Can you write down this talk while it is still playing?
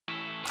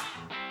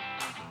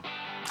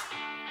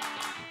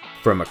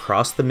From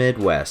across the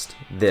Midwest,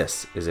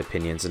 this is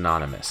Opinions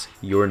Anonymous,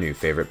 your new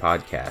favorite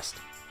podcast.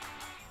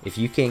 If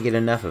you can't get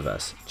enough of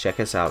us,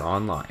 check us out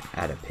online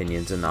at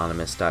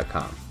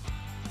opinionsanonymous.com.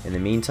 In the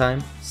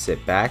meantime,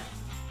 sit back,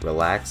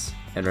 relax,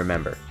 and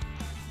remember,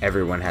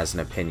 everyone has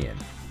an opinion.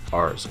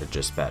 Ours are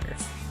just better.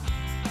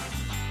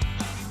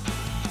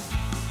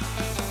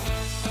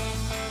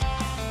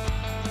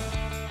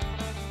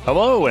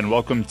 Hello and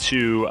welcome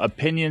to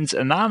Opinions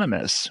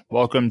Anonymous.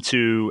 Welcome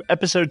to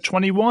episode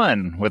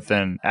 21 with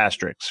an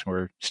asterisk.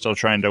 We're still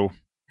trying to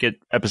get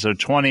episode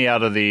 20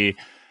 out of the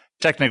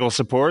technical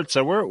support,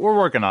 so we're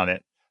working on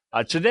it.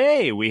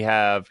 Today we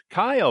have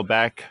Kyle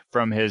back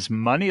from his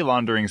money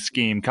laundering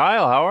scheme.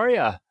 Kyle, how are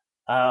you?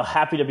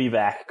 Happy to be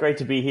back. Great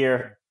to be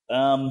here.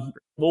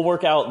 We'll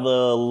work out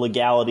the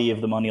legality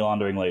of the money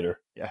laundering later.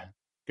 Yeah,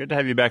 good to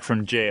have you back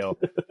from jail.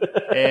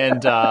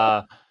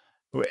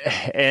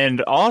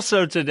 And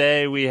also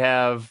today we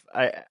have,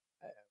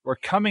 we're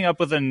coming up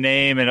with a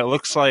name, and it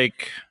looks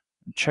like,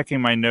 checking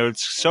my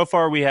notes, so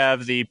far we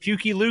have the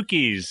Pukey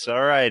Lukies.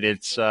 All right,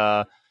 it's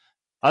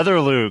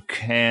Other Luke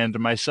and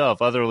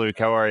myself. Other Luke,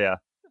 how are you?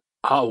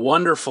 Oh,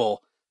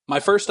 wonderful. My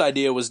first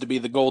idea was to be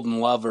the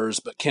Golden Lovers,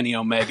 but Kenny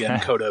Omega and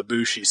Kota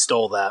Ibushi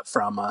stole that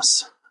from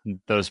us.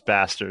 Those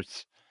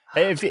bastards.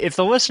 Hey, if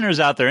the listeners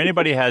out there,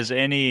 anybody has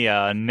any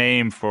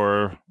name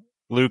for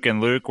Luke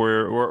and Luke,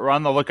 we're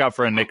on the lookout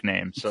for a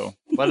nickname, so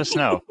let us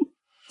know.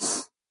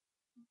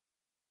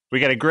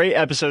 We got a great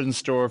episode in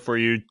store for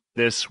you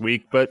this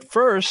week, but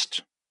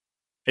first,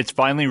 it's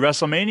finally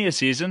WrestleMania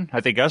season.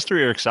 I think us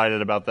three are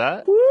excited about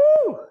that.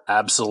 Woo!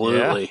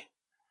 Absolutely.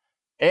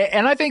 Yeah.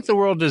 And I think the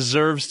world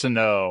deserves to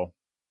know,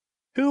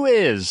 who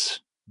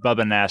is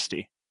Bubba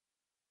Nasty?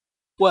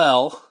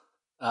 Well,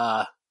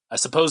 I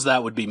suppose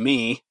that would be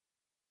me.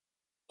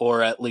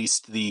 Or at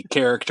least the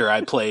character I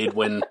played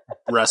when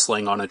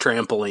wrestling on a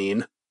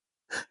trampoline.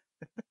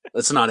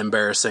 That's not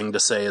embarrassing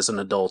to say as an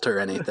adult or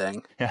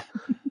anything. Yeah.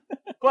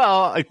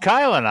 Well,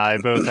 Kyle and I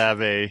both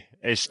have a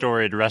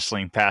storied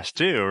wrestling past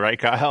too, right,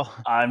 Kyle?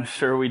 I'm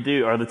sure we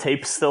do. Are the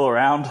tapes still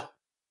around?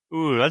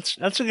 Ooh, that's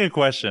a good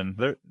question.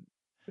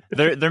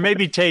 There may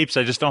be tapes.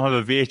 I just don't have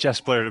a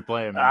VHS player to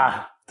play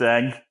them.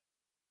 Dang.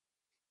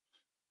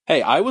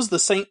 Hey, I was the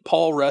St.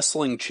 Paul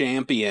wrestling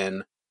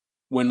champion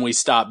when we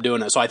stopped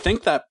doing it. So I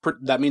think that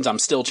means I'm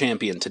still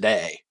champion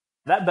today.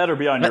 That better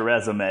be on your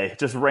resume.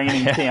 Just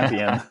reigning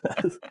champion.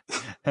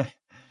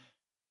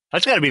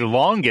 That's got to be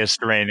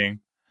longest reigning.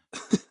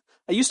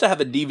 I used to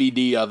have a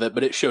DVD of it,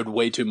 but it showed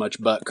way too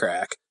much butt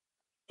crack.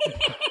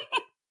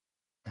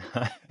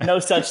 No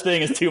such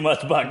thing as too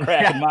much butt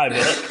crack in my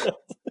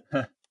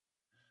book.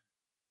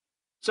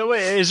 So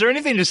wait, is there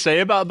anything to say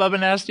about Bubba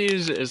Nasty?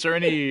 Is there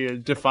any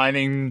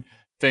defining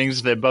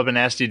things that Bubba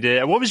Nasty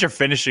did? What was your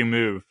finishing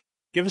move?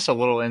 Give us a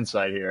little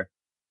insight here.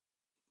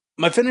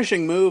 My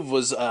finishing move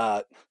was,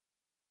 I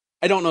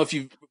don't know if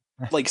you've,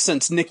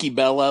 since Nikki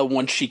Bella,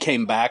 once she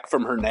came back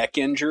from her neck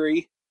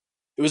injury,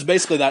 it was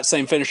basically that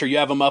same finisher. You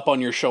have them up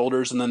on your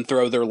shoulders and then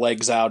throw their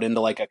legs out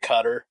into like a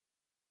cutter.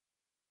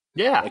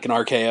 Yeah. Like an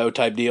RKO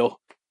type deal.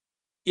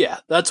 Yeah,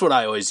 that's what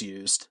I always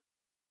used.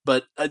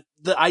 But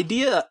the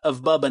idea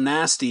of Bubba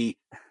Nasty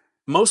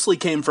mostly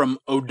came from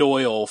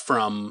O'Doyle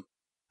from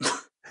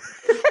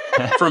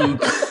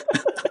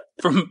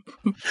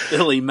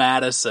Billy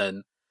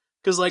Madison.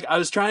 Because, I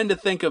was trying to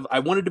think of, I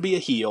wanted to be a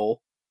heel,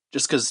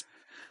 just because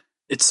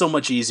it's so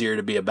much easier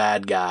to be a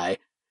bad guy. And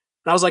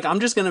I was like,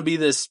 I'm just going to be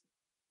this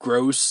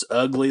gross,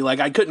 ugly,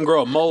 I couldn't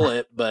grow a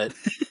mullet, but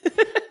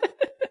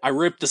I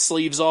ripped the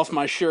sleeves off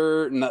my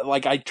shirt, and,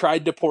 I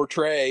tried to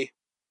portray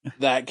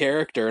that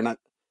character. And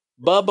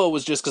Bubba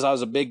was just because I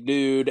was a big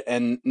dude,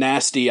 and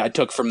Nasty I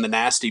took from the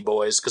Nasty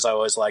Boys, because I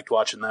always liked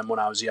watching them when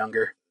I was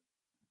younger.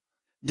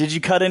 Did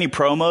you cut any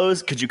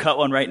promos? Could you cut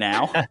one right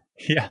now?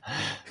 Yeah.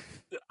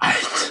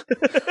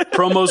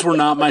 Promos were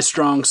not my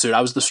strong suit.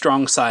 I was the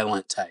strong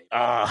silent type.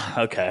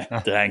 Okay.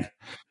 Dang.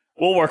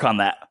 We'll work on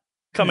that.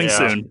 Coming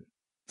soon.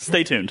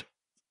 Stay tuned.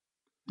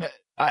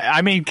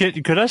 I mean,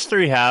 could us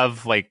three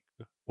have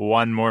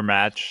one more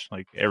match,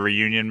 a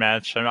reunion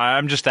match?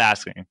 I'm just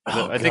asking.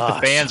 I think the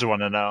fans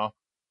want to know.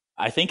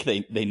 I think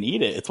they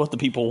need it. It's what the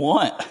people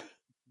want.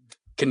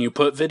 Can you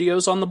put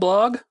videos on the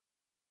blog?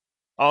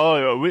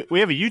 Oh, we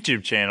have a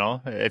YouTube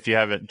channel. If you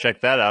haven't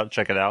checked that out,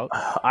 check it out.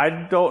 I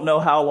don't know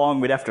how long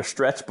we'd have to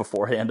stretch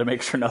beforehand to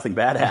make sure nothing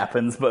bad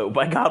happens, but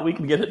by God, we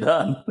can get it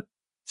done.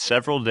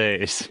 Several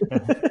days.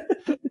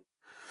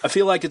 I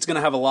feel like it's going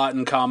to have a lot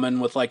in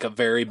common with a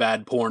very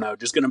bad porno.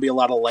 Just going to be a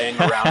lot of laying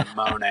around and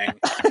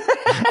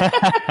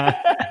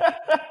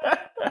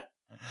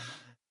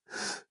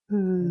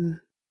moaning.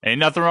 Ain't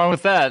nothing wrong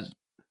with that.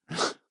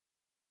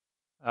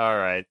 All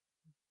right.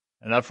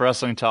 Enough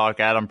wrestling talk.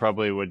 Adam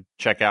probably would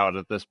check out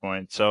at this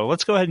point. So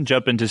let's go ahead and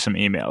jump into some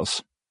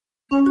emails.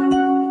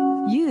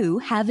 You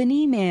have an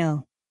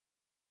email.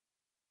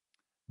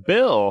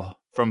 Bill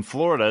from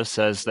Florida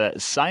says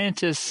that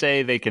scientists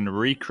say they can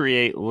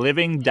recreate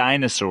living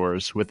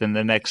dinosaurs within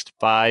the next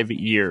 5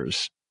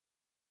 years.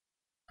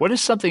 What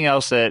is something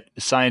else that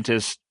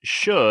scientists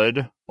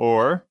should,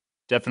 or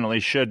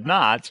definitely should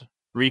not,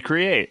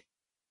 recreate?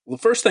 The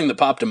first thing that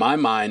popped in my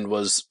mind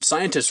was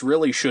scientists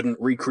really shouldn't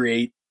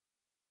recreate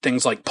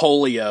things like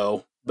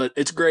polio, but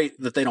it's great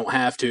that they don't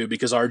have to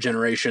because our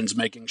generation's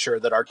making sure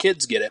that our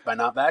kids get it by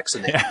not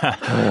vaccinating.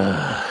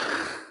 Yeah.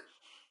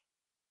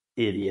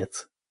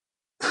 Idiots.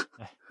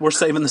 We're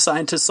saving the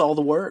scientists all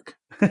the work.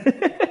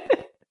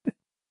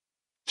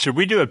 Should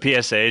we do a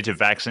PSA to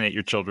vaccinate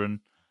your children?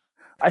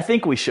 I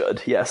think we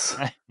should, yes.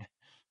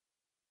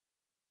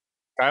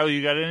 Kyle,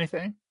 you got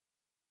anything?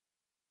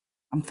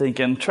 I'm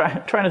thinking,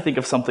 trying to think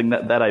of something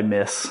that I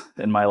miss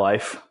in my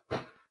life.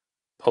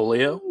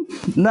 Polio?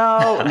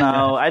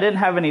 No, I didn't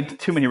have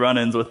too many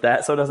run-ins with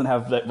that, so it doesn't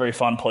have that very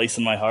fond place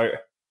in my heart.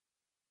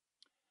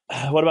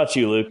 What about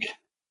you, Luke?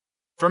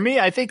 For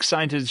me, I think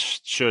scientists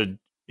should,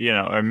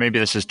 or maybe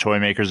this is toy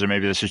makers, or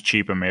maybe this is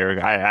cheap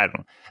America. I don't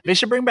know. They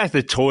should bring back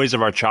the toys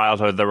of our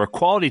childhood. There were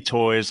quality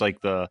toys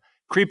like the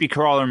creepy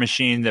crawler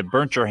machine that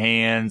burnt your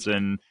hands,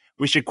 and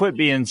we should quit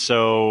being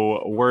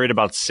so worried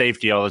about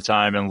safety all the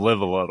time and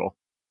live a little.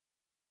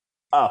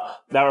 Oh,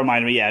 that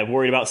reminded me. Yeah,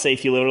 worried about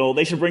safety a little.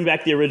 They should bring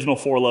back the original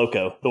Four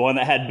Loko, the one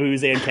that had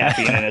booze and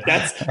caffeine in it.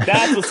 That's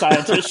what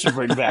scientists should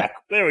bring back.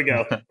 There we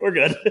go. We're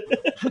good.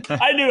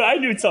 I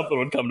knew something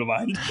would come to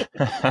mind.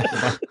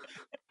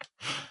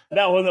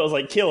 That one that was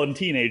like killing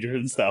teenagers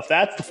and stuff.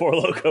 That's the Four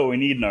Loko we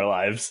need in our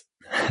lives.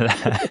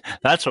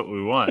 That's what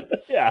we want.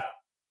 Yeah.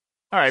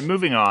 All right,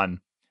 moving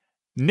on.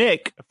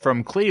 Nick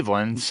from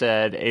Cleveland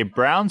said a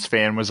Browns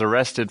fan was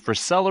arrested for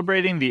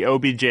celebrating the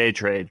OBJ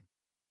trade.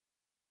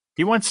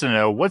 He wants to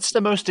know, what's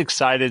the most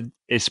excited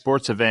a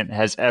sports event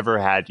has ever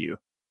had you?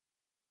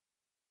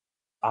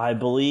 I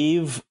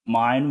believe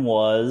mine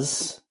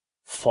was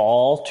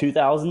fall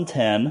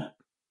 2010.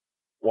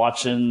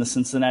 Watching the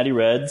Cincinnati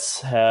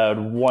Reds had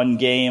one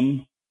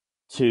game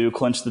to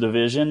clinch the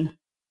division.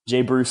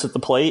 Jay Bruce at the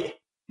plate.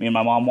 Me and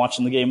my mom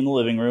watching the game in the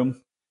living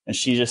room. And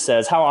she just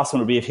says, how awesome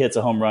would it be if he hits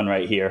a home run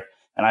right here?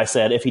 And I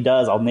said, if he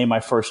does, I'll name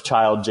my first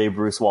child Jay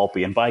Bruce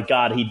Walpe. And by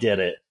God, he did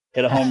it.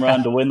 Hit a home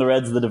run to win the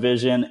Reds the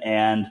division,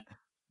 and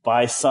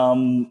by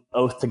some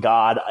oath to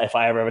God, if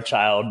I ever have a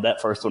child,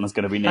 that first one is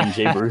going to be named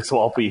Jay Bruce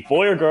Walpe,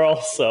 boy or girl.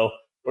 So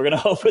we're going to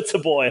hope it's a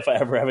boy if I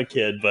ever have a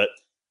kid. But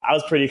I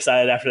was pretty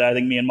excited after that. I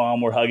think me and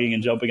Mom were hugging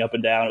and jumping up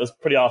and down. It was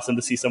pretty awesome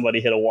to see somebody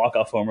hit a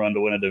walk-off home run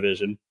to win a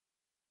division.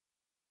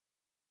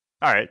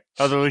 All right.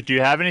 Other Luke, do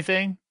you have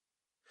anything?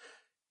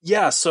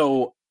 Yeah,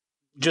 so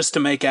just to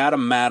make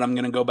Adam mad, I'm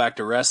going to go back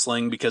to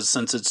wrestling because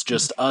since it's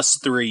just us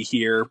three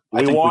here,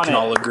 I think we can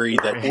all agree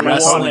that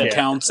wrestling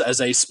counts as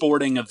a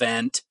sporting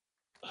event.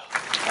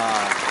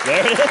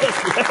 There it is.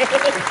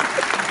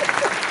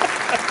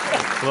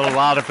 A little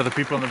louder for the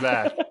people in the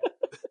back.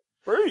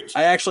 Preach.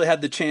 I actually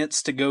had the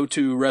chance to go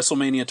to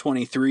WrestleMania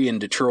 23 in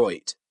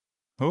Detroit.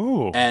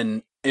 Ooh.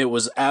 And it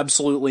was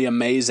absolutely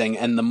amazing.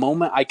 And the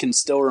moment I can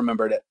still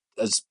remember it,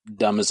 as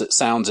dumb as it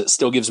sounds, it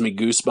still gives me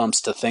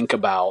goosebumps to think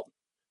about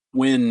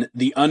when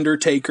The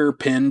Undertaker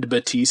pinned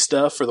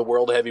Batista for the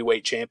World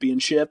Heavyweight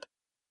Championship.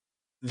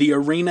 The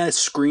arena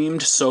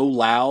screamed so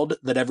loud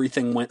that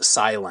everything went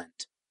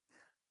silent.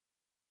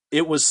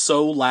 It was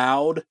so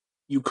loud,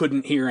 you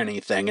couldn't hear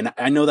anything. And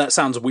I know that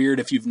sounds weird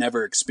if you've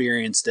never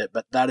experienced it,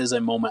 but that is a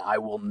moment I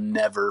will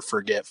never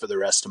forget for the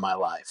rest of my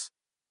life.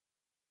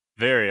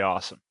 Very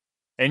awesome.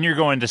 And you're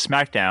going to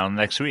SmackDown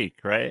next week,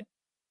 right?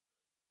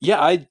 Yeah,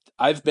 I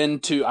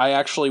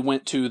actually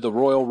went to the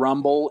Royal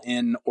Rumble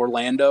in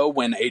Orlando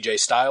when AJ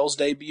Styles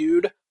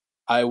debuted.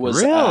 I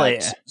was really?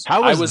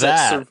 How was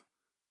that?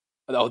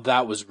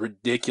 That was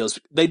ridiculous.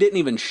 They didn't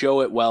even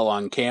show it well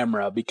on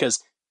camera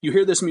because you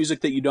hear this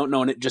music that you don't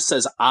know and it just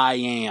says I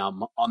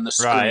am on the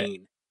screen.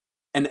 Right.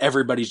 And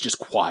everybody's just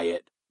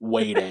quiet,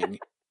 waiting.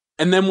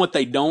 And then what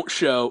they don't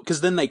show,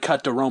 because then they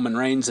cut to Roman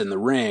Reigns in the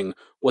ring,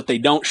 what they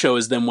don't show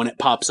is then when it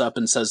pops up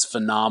and says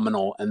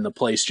phenomenal and the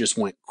place just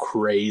went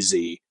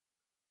crazy.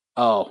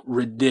 Oh,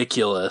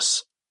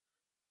 ridiculous.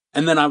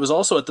 And then I was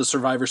also at the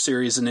Survivor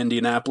Series in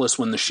Indianapolis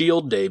when The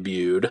Shield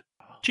debuted.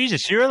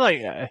 Jesus, you're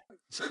like,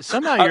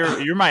 somehow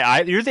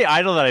you're the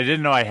idol that I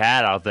didn't know I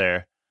had out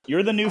there.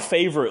 You're the new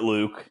favorite,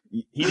 Luke.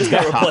 He just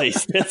got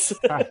replaced.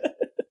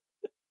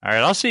 All right,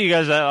 I'll see you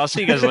guys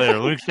later.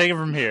 Luke, take it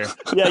from here.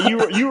 Yeah,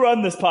 you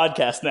run this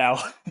podcast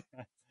now.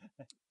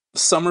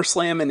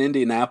 SummerSlam in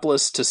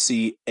Indianapolis to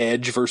see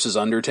Edge versus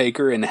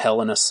Undertaker in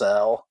Hell in a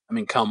Cell. I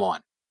mean, come on.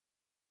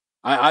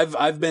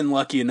 I've been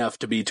lucky enough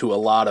to be to a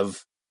lot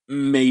of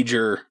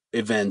major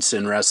events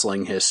in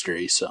wrestling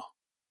history, so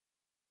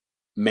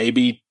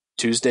maybe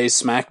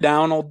Tuesday's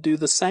SmackDown will do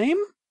the same?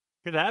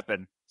 Could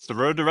happen. It's the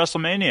road to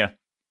WrestleMania.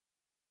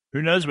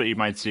 Who knows what you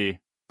might see?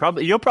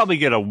 You'll probably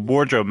get a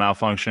wardrobe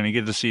malfunction and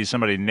get to see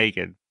somebody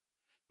naked.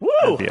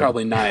 Woo!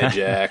 Probably Nia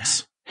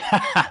Jax.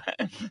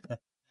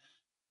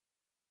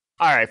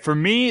 All right, for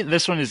me,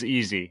 this one is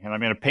easy, and I'm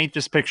going to paint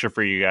this picture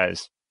for you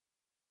guys.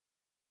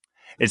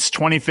 It's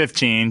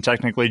 2015,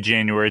 technically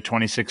January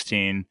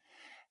 2016,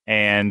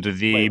 and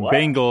the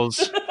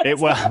Bengals.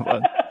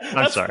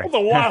 I'm sorry. That's a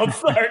wild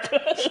start.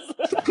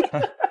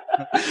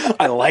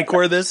 I like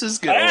where this is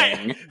going.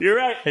 Right, you're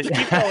right.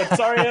 Keep going.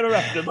 Sorry I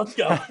interrupted. Let's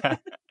go.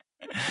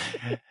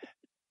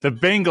 The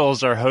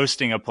Bengals are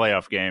hosting a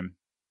playoff game.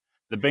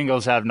 The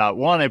Bengals have not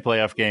won a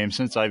playoff game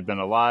since I've been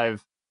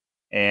alive,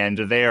 and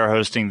they are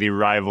hosting the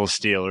rival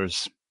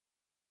Steelers.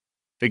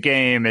 The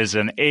game is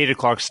an 8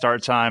 o'clock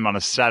start time on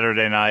a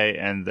Saturday night,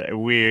 and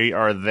we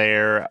are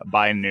there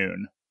by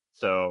noon.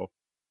 So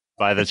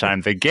by the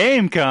time the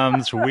game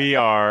comes, we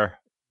are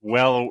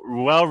well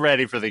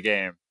ready for the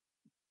game.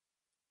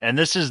 And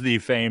this is the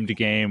famed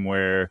game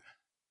where,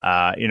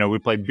 we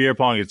play beer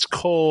pong. It's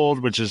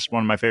cold, which is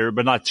one of my favorite,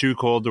 but not too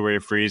cold to where you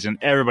freeze, and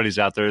everybody's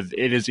out there.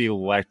 It is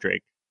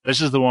electric.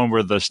 This is the one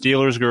where the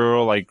Steelers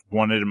girl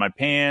wanted in my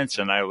pants,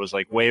 and I was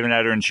waving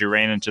at her, and she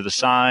ran into the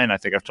sign. I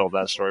think I've told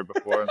that story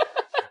before.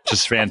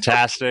 Just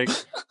fantastic.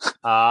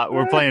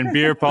 We're playing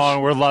beer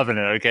pong. We're loving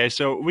it. Okay,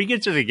 so we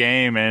get to the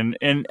game,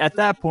 and at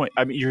that point,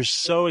 I mean, you're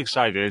so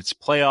excited. It's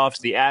playoffs.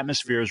 The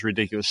atmosphere is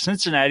ridiculous.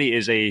 Cincinnati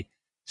is an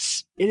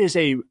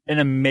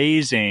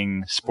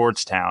amazing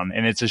sports town,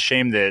 and it's a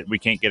shame that we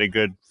can't get a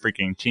good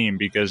freaking team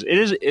because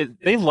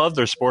they love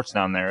their sports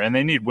down there, and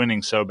they need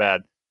winning so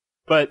bad.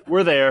 But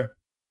we're there.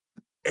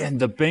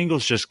 And the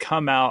Bengals just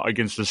come out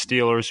against the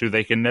Steelers, who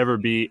they can never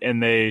beat,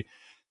 and they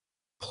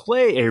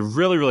play a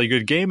really, really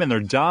good game, and they're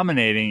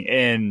dominating.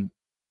 And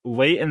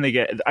late in the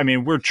game, I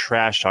mean, we're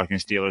trash talking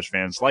Steelers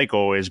fans, like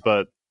always,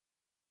 but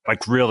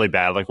really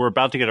bad. We're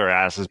about to get our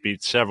asses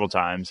beat several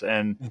times.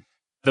 And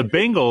the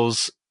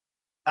Bengals,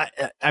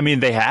 I mean,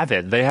 they have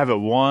it. They have it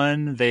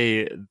won.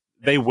 They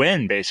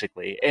win,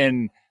 basically.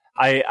 And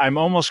I'm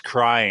almost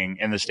crying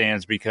in the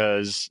stands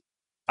because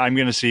I'm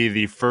going to see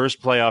the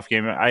first playoff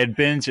game. I had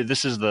been to,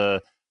 this is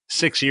the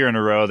 6th year in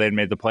a row they'd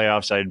made the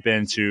playoffs. I had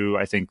been to,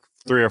 I think,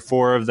 3 or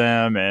 4 of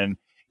them, and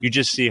you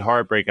just see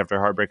heartbreak after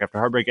heartbreak after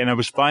heartbreak. And I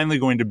was finally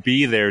going to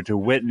be there to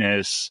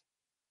witness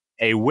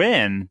a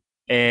win,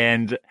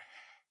 and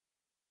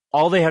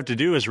all they have to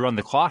do is run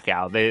the clock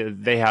out.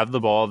 They have the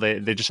ball. They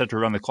just have to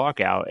run the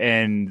clock out.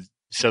 And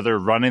so they're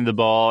running the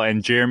ball,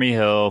 and Jeremy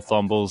Hill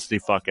fumbles the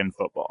fucking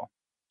football,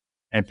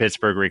 and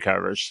Pittsburgh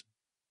recovers.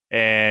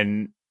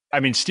 And I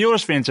mean,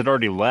 Steelers fans had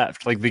already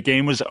left. The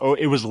game was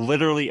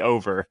literally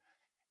over.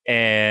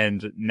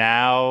 And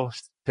now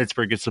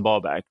Pittsburgh gets the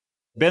ball back.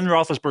 Ben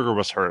Roethlisberger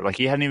was hurt.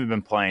 He hadn't even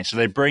been playing. So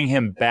they bring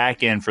him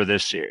back in for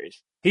this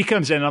series. He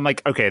comes in, and I'm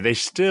like, okay, they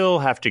still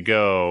have to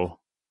go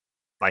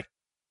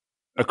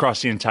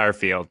across the entire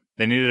field.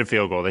 They needed a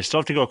field goal. They still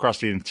have to go across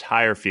the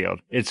entire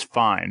field. It's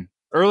fine.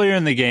 Earlier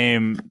in the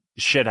game,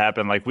 shit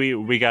happened.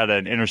 We got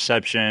an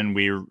interception.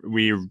 We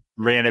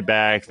ran it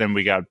back. Then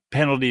we got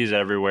penalties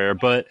everywhere.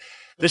 But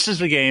this is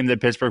the game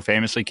that Pittsburgh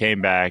famously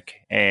came back,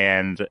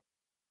 and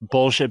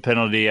bullshit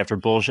penalty after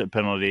bullshit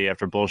penalty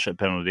after bullshit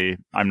penalty.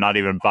 I'm not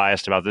even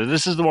biased about this.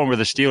 This is the one where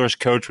the Steelers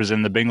coach was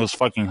in the Bengals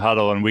fucking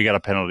huddle, and we got a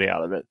penalty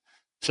out of it.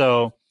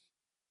 So,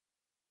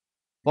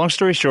 long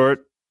story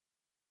short,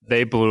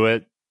 they blew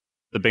it.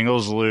 The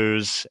Bengals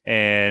lose,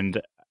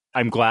 and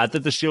I'm glad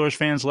that the Steelers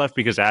fans left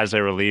because as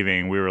they were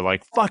leaving, we were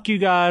like, fuck you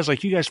guys.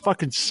 You guys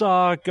fucking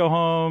suck. Go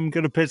home.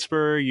 Go to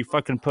Pittsburgh. You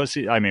fucking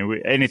pussy. I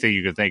mean, anything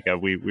you could think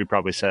of, we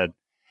probably said.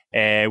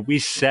 And we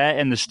sat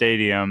in the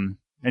stadium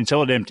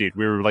until it emptied.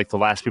 We were the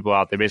last people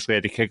out. They basically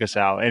had to kick us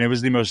out. And it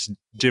was the most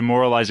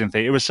demoralizing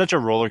thing. It was such a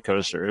roller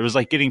coaster. It was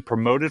like getting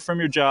promoted from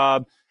your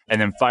job and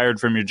then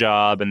fired from your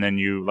job. And then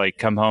you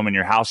come home and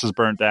your house is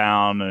burnt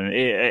down. And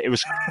it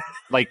was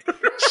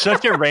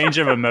such a range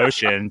of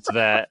emotions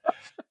that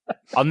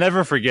I'll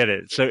never forget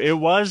it. So it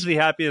was the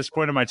happiest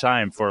point of my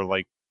time for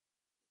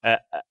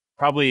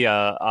probably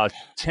a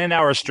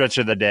 10-hour stretch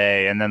of the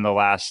day. And then the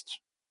last,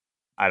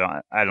 I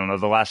don't know,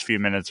 the last few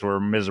minutes were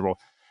miserable.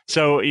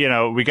 So,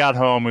 we got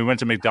home, we went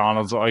to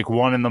McDonald's 1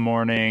 a.m,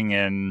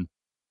 and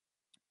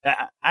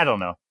I don't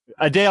know.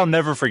 A day I'll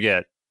never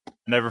forget.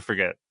 Never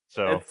forget.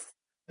 So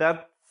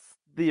that's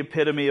the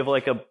epitome of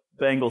a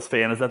Bengals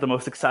fan, is that the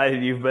most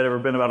excited you've ever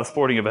been about a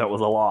sporting event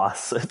was a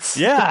loss.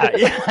 Yeah,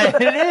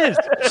 it is.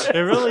 It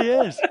really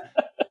is.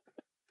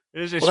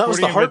 Well, that was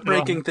the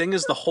heartbreaking thing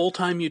is the whole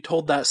time you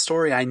told that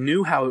story, I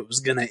knew how it was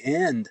going to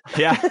end.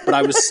 Yeah. But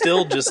I was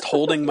still just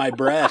holding my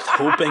breath,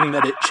 hoping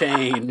that it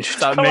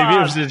changed.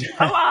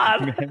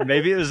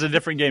 Maybe it was a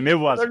different game. It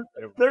wasn't.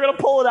 They're going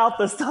to pull it out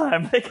this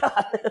time. They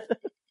got it.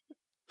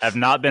 Have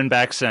not been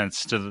back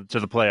since to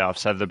the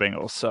playoffs, have the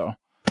Bengals. So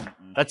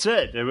that's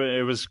it.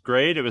 It was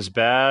great. It was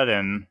bad.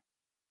 And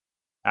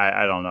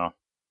I don't know.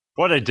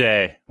 What a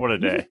day. What a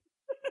day.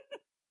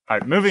 All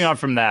right, moving on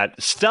from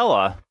that.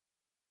 Stella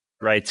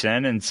writes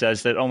in and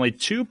says that only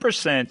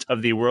 2%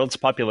 of the world's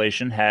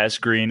population has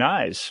green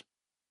eyes.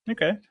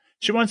 Okay.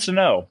 She wants to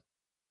know,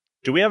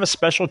 do we have a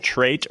special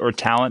trait or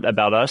talent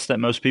about us that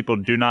most people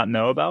do not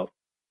know about?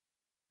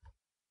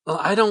 Well,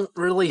 I don't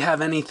really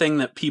have anything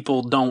that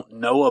people don't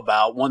know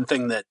about. One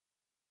thing that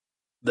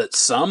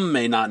some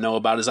may not know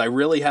about is I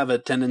really have a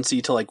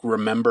tendency to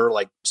remember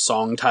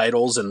song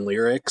titles and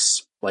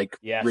lyrics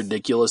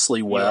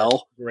ridiculously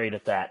well. Yeah, great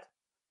at that.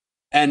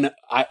 And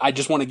I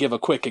just want to give a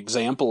quick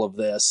example of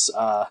this.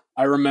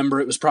 I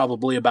remember it was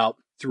probably about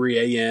 3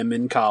 a.m.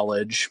 in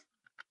college.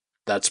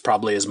 That's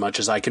probably as much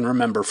as I can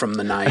remember from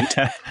the night.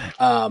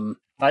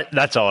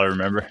 That's all I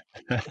remember.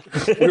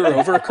 We were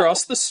over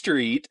across the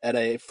street at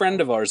a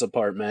friend of ours'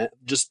 apartment,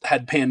 just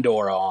had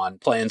Pandora on,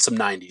 playing some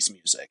 90s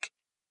music.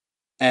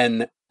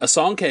 And a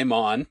song came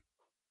on.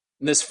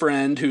 And this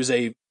friend, who's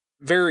a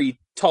very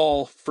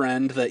tall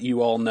friend that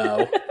you all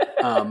know,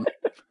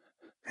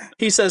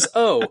 he says,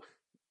 "Oh,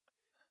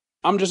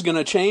 I'm just going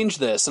to change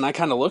this." And I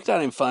kind of looked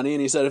at him funny,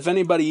 and he said, "If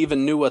anybody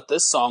even knew what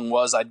this song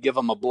was, I'd give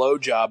them a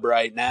blowjob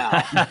right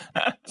now."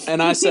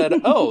 And I said,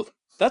 "Oh,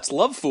 that's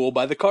Love Fool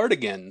by the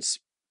Cardigans."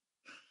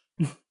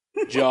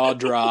 Jaw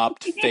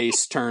dropped,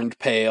 face turned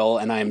pale,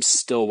 and I am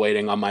still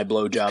waiting on my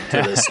blowjob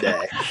to this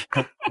day.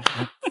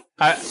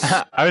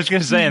 I was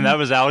going to say, and that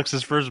was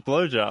Alex's first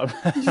blowjob.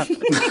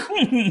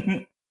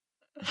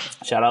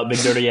 Shout out Big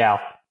Dirty Al.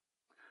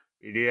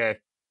 Yeah.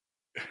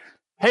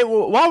 Hey,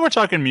 well, while we're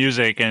talking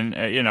music, and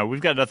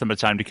we've got nothing but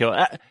time to kill.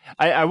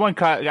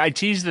 I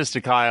teased this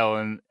to Kyle,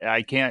 and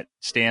I can't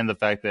stand the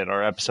fact that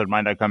our episode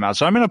might not come out.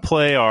 So I'm going to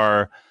play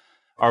our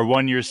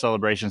 1 year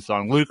celebration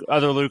song. Luke, are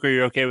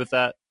you okay with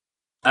that?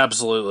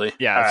 Absolutely.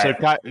 Yeah. All So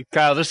right.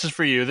 Kyle, this is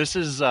for you. This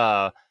is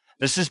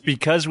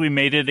because we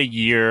made it a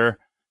year.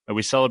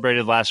 We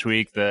celebrated last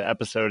week. The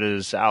episode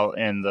is out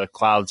in the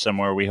cloud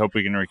somewhere. We hope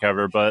we can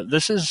recover. But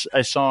this is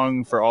a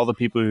song for all the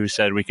people who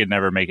said we could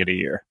never make it a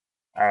year.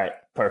 All right,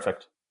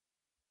 perfect.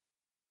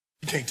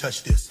 You can't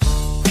touch this.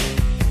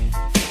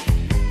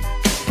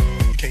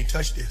 You can't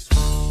touch this.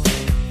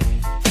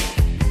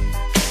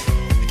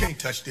 You can't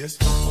touch this.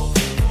 You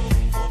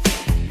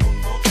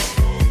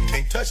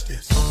can't touch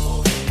this.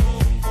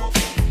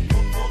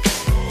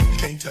 You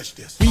can't touch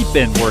this. We've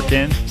been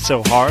working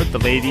so hard, the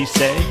ladies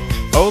say.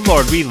 Oh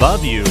Lord, we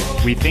love you.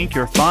 We think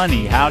you're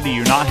funny. How do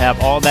you not have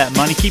all that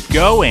money? Keep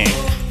going.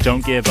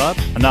 Don't give up.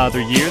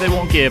 Another year, they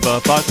won't give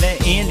up. Fuck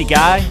that Andy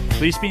guy.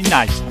 Please be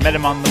nice. I met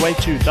him on the way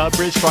to the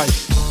bridge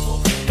twice.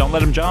 Don't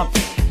let him jump.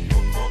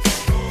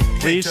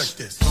 Please. You can't touch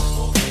this.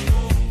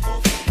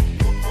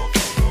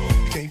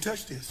 You can't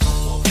touch this.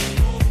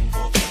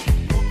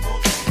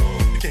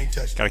 You can't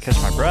touch Gotta this.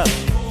 catch my breath.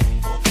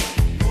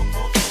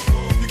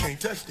 You can't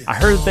touch this. I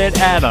heard that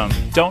Adam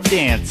don't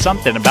dance.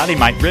 Something about he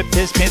might rip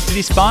his pants, but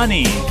he's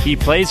funny. He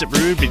plays it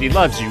rude, but he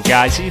loves you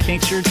guys. He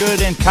thinks you're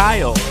good. And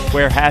Kyle,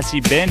 where has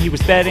he been? He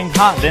was betting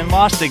hot, then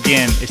lost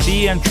again. Is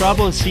he in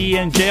trouble? Is he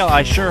in jail?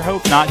 I sure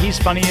hope not. He's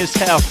funny as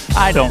hell.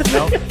 I don't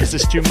know. Is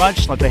this too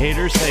much? Let the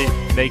haters say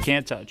they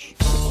can't touch. You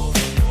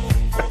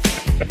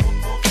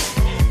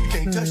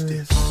can't touch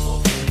this.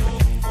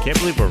 Can't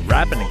believe we're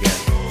rapping again.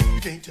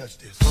 You can't touch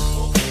this.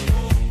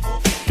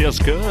 Feels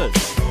good.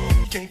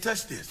 You can't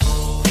touch this.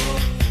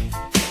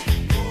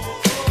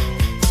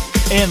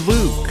 And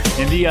Luke,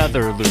 and the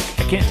other Luke.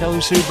 I can't tell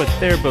who's who, but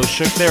they're both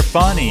shook. They're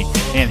funny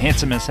and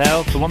handsome as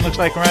hell. The one looks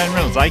like Ryan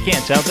Reynolds. I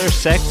can't tell. They're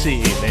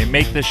sexy. They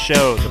make this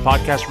show. The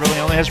podcast really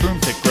only has room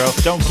to grow.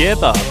 Don't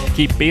give up.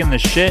 Keep being the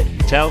shit.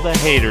 Tell the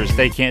haters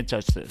they can't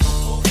touch this.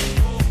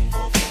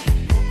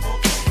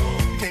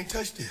 You can't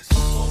touch this.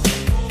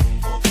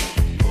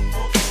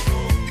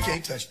 You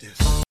can't touch this.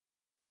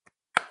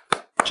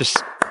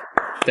 Just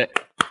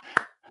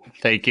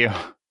thank you.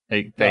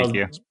 Thank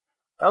you.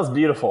 That was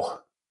beautiful.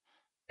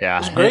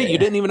 Yeah. Great, you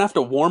didn't even have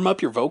to warm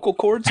up your vocal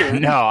cords or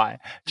anything? No, I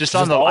had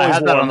always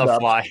that on the warmed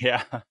up. fly.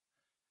 Yeah.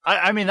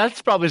 I mean,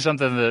 that's probably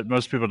something that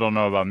most people don't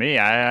know about me.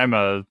 I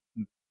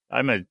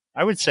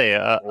would say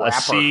a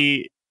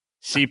Rapper.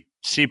 C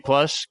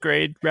plus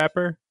grade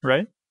rapper,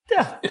 right?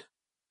 Yeah,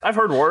 I've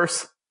heard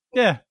worse.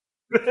 Yeah.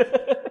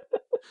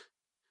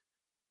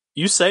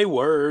 You say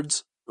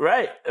words.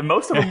 Right, and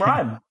most of them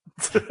rhyme.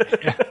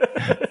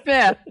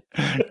 Yeah.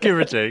 Give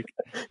or take.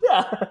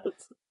 Yeah.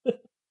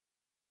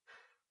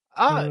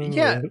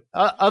 Yeah.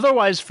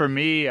 Otherwise, for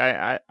me,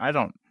 I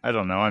don't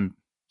know. I'm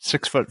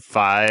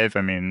 6'5".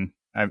 I mean,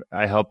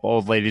 I help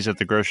old ladies at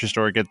the grocery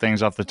store get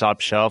things off the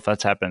top shelf.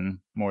 That's happened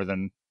more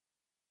than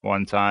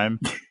one time.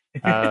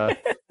 I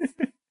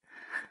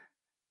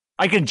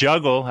can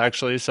juggle.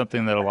 Actually,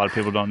 something that a lot of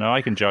people don't know.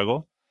 I can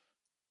juggle.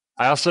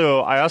 I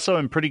also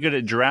am pretty good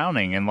at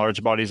drowning in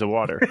large bodies of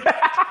water.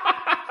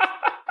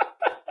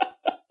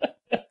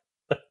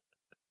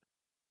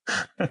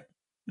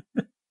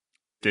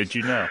 Did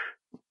you know?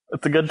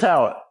 That's a good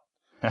talent.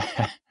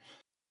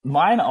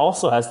 Mine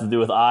also has to do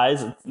with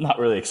eyes. It's not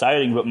really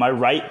exciting, but my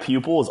right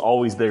pupil is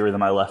always bigger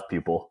than my left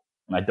pupil,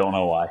 and I don't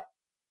know why.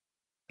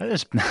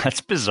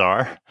 That's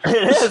bizarre.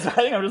 It is. I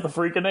think I'm just a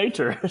freak of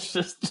nature. It's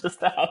just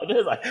how it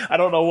is. I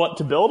don't know what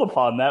to build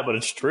upon that, but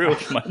it's true.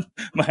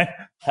 My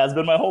has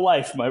been my whole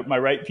life. My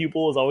right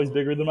pupil is always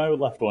bigger than my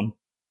left one.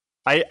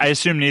 I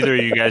assume neither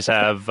of you guys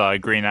have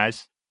green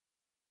eyes.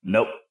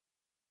 Nope.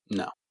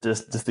 No.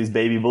 Just these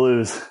baby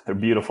blues. They're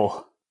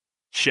beautiful.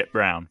 Shit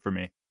brown for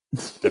me.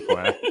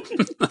 FYI.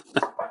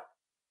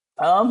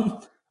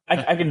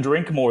 I can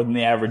drink more than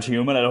the average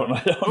human. I don't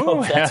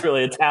know if that's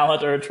really a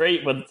talent or a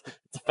trait, but it's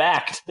a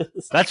fact.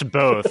 That's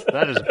both.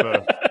 That is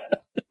both.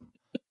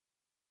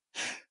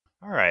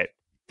 All right.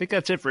 I think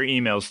that's it for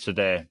emails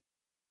today.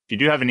 If you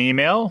do have an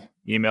email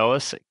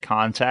us at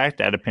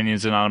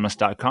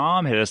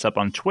contact@opinionsanonymous.com. Hit us up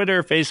on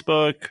Twitter,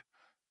 Facebook,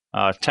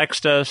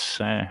 Text us.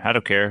 I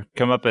don't care.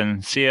 Come up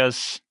and see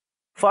us.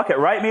 Fuck it.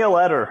 Write me a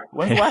letter.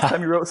 When's the last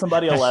time you wrote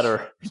somebody a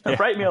letter? Yeah.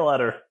 Write me a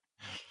letter.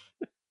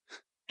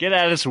 Get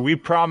at us. We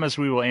promise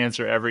we will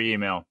answer every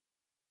email.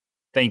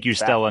 Thank you,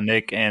 Stella,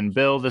 Nick, and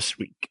Bill this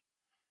week.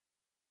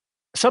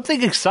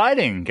 Something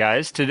exciting,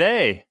 guys,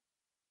 today.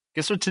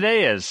 Guess what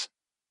today is?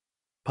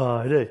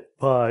 Pie day,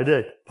 pie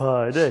day,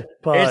 pie day,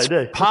 pie It's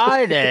day.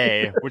 Pie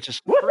Day, which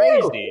is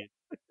crazy.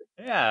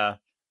 Yeah.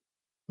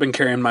 Been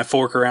carrying my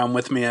fork around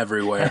with me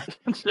everywhere.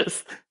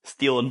 Just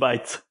stealing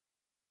bites.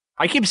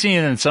 I keep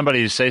seeing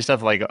somebody say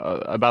stuff like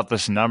about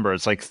this number.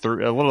 It's like a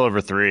little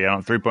over 3. I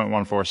don't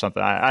 3.14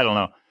 something. I don't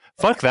know.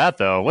 Fuck that,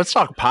 though. Let's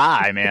talk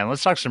pie, man.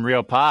 Let's talk some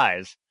real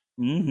pies.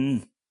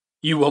 Mm-hmm.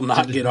 You will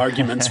not get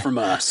arguments from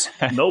us.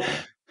 Nope.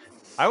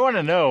 I want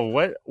to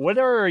know, what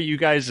are you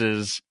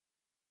guys'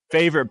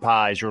 favorite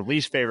pies, your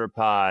least favorite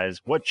pies?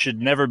 What should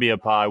never be a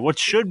pie? What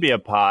should be a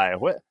pie?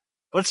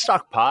 Let's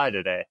talk pie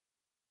today.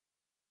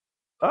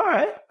 All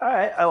right.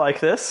 I like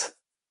this.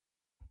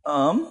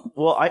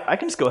 Well, I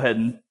can just go ahead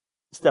and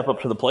step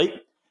up to the plate.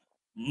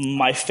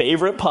 My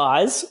favorite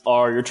pies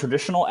are your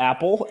traditional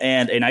apple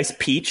and a nice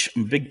peach.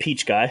 I'm a big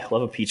peach guy.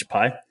 Love a peach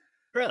pie.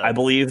 Really? I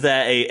believe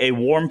that a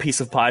warm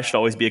piece of pie should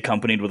always be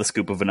accompanied with a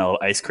scoop of vanilla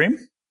ice cream.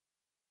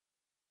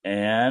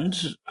 And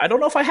I don't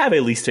know if I have a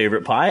least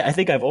favorite pie. I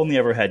think I've only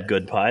ever had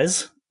good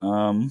pies.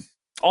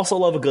 Also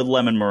love a good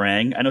lemon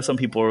meringue. I know some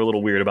people are a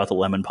little weird about the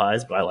lemon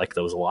pies, but I like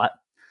those a lot.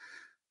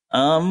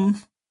 I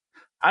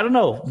don't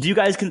know. Do you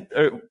guys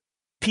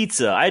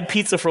pizza? I had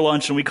pizza for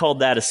lunch, and we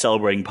called that a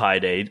celebrating pie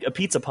day. A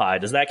pizza pie,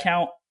 does that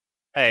count?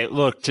 Hey,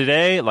 look,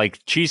 today,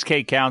 like,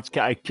 cheesecake counts.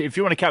 If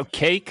you want to count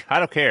cake, I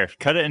don't care.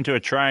 Cut it into a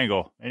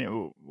triangle.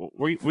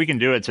 We can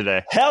do it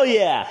today. Hell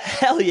yeah.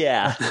 Hell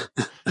yeah.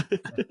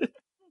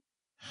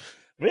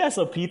 Yeah,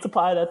 so pizza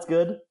pie, that's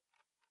good.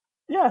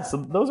 Yeah, so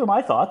those are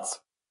my thoughts.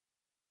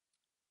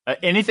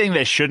 Anything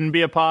that shouldn't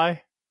be a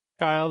pie,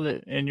 Kyle,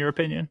 in your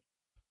opinion?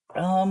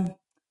 I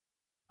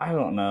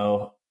don't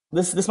know.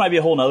 This might be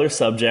a whole nother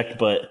subject,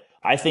 but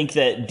I think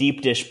that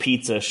deep dish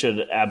pizza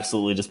should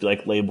absolutely just be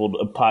like labeled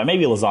a pie.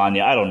 Maybe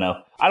lasagna. I don't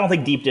know. I don't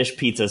think deep dish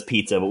pizza is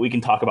pizza, but we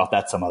can talk about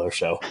that some other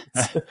show.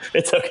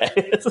 It's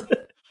okay.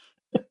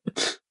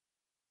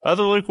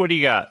 Other Luke, what do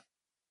you got?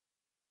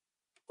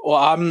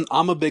 Well,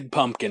 I'm a big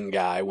pumpkin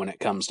guy when it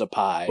comes to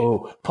pie.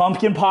 Oh,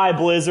 pumpkin pie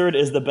blizzard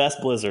is the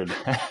best blizzard.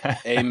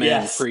 Amen.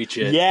 Yes. Preach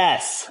it.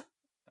 Yes.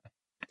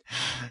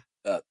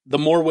 The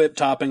more whipped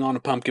topping on a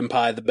pumpkin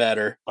pie, the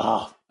better.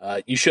 Oh.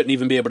 You shouldn't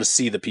even be able to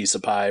see the piece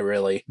of pie,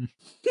 really.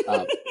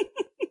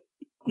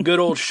 Good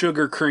old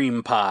sugar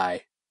cream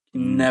pie.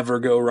 Never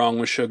go wrong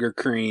with sugar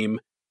cream.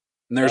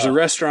 And there's a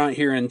restaurant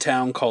here in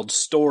town called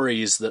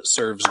Stories that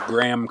serves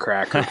graham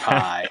cracker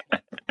pie.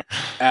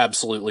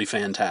 Absolutely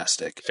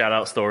fantastic. Shout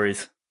out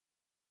Stories.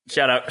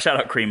 Shout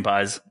out cream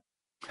pies.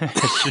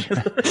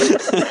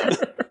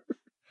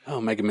 Oh,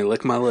 making me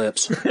lick my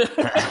lips.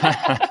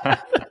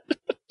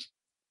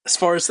 As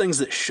far as things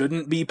that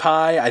shouldn't be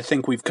pie, I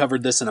think we've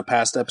covered this in a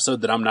past episode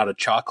that I'm not a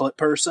chocolate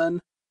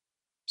person.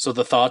 So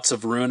the thoughts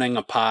of ruining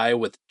a pie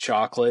with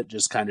chocolate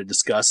just kind of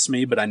disgusts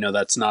me, but I know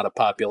that's not a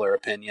popular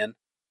opinion.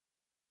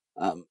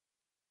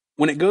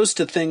 When it goes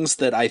to things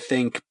that I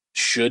think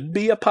should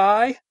be a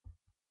pie,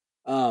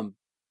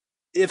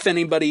 if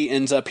anybody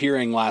ends up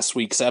hearing last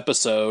week's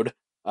episode,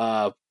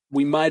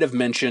 we might have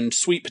mentioned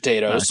sweet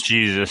potatoes. Oh,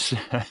 Jesus.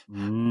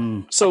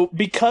 So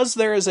because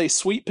there is a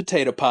sweet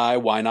potato pie,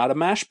 why not a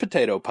mashed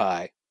potato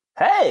pie?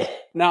 Hey!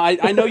 Now,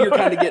 I know you're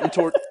kind of getting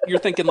toward, you're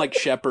thinking like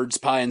shepherd's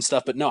pie and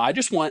stuff, but no, I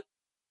just want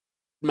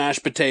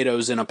mashed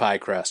potatoes in a pie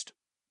crust.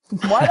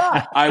 Why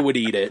not? I would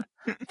eat it.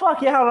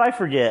 Fuck yeah, how did I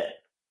forget?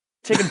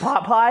 Chicken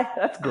pot pie?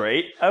 That's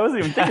great. I wasn't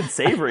even thinking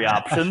savory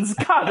options.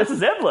 God, this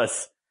is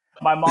endless.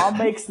 My mom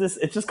makes this,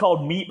 it's just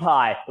called meat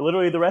pie.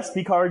 Literally, the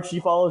recipe card she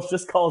follows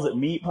just calls it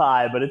meat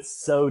pie, but it's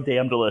so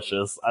damn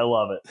delicious. I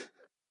love it.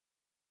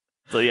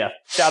 So yeah,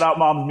 shout out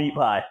Mom's meat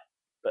pie.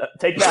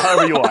 Take that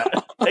however you want.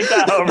 Take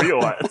that however you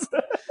want.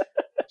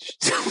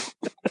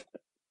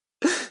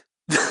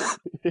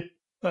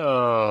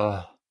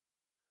 Oh.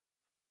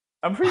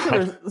 I'm pretty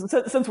sure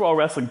since we're all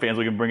wrestling fans,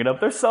 we can bring it up.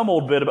 There's some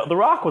old bit about The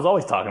Rock was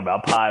always talking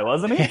about pie,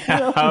 wasn't he? Yeah. You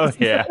know? Oh,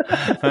 yeah.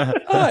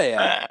 Oh,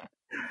 yeah.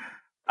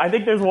 I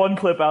think there's one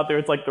clip out there.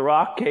 It's like The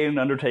Rock came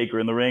to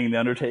Undertaker in the ring, and the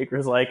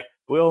Undertaker's like,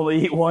 "We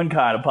only eat one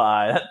kind of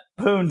pie, that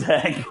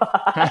poontang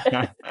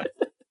pie."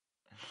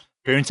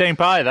 Poontang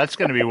pie, that's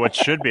going to be what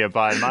should be a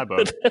pie in my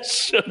book. That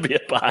should be a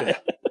pie.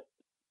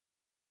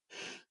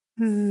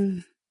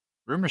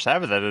 Rumors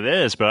have it that it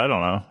is, but I don't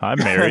know. I'm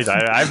married.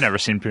 I've never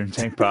seen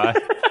poontang pie.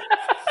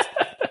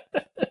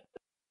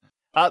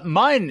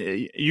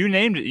 Mine, you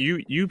named it.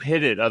 You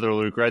hit it, Other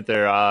Luke, right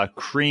there.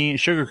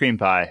 Sugar cream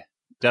pie.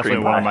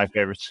 Definitely Cream one pie. of my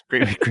favorites.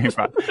 Cream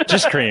pie.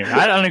 Just cream.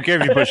 I don't care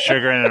if you put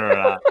sugar in it or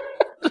not.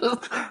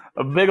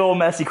 A big old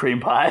messy cream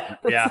pie.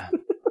 Yeah.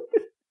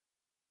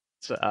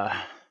 It's,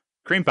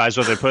 cream pie is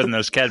what they put in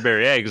those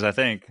Cadbury eggs, I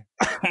think.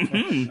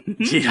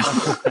 Yeah.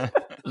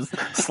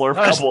 Slurp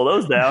a couple of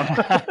those down.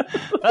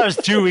 That was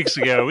 2 weeks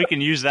ago. We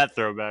can use that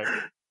throwback.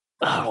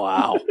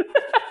 Wow.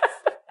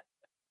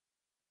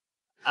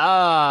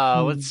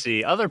 Let's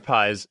see. Other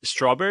pies.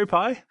 Strawberry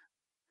pie?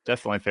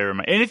 Definitely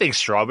favorite. Anything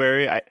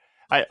strawberry.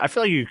 I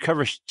feel like you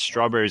cover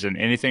strawberries in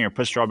anything or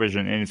put strawberries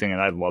in anything,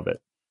 and I love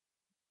it.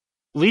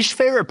 Least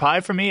favorite pie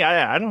for me?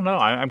 I don't know.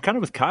 I'm kind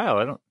of with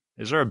Kyle.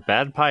 Is there a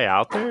bad pie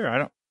out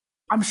there?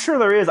 I'm sure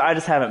there is. I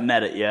just haven't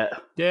met it yet.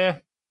 Yeah.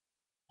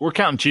 We're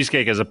counting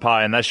cheesecake as a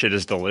pie, and that shit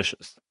is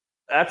delicious.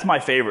 That's my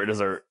favorite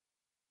dessert.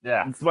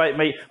 Yeah. It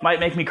might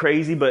make me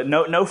crazy, but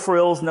no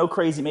frills, no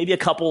crazy. Maybe a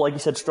couple, like you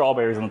said,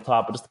 strawberries on the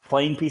top, but just a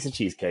plain piece of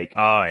cheesecake.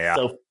 Oh, yeah.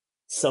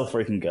 So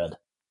freaking good.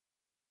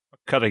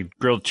 Cut a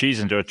grilled cheese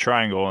into a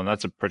triangle, and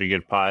that's a pretty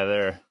good pie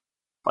there.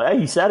 Oh, yeah,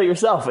 you said it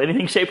yourself.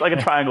 Anything shaped like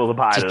a triangle is a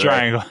pie. It's a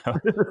triangle.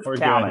 We're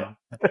count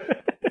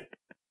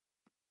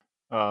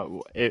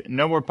it.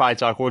 No more pie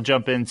talk. We'll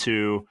jump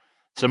into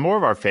some more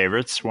of our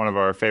favorites, one of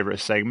our favorite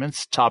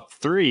segments, top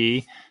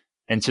 3.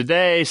 And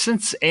today,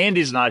 since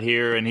Andy's not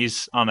here and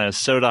he's on a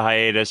soda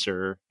hiatus,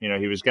 or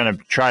he was going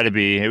to try to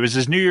be, it was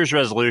his New Year's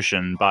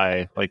resolution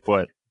by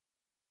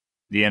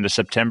the end of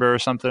September or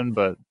something.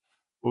 But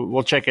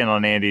we'll check in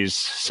on Andy's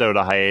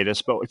soda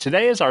hiatus. But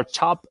today is our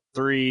top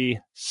 3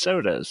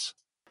 sodas.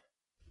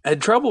 I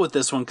had trouble with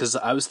this one because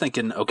I was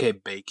thinking, okay,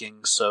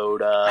 baking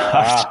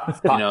soda,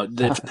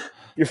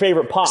 your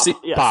favorite pop. See,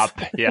 yes.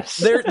 Pop, yes.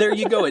 There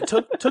you go. It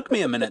took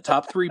me a minute.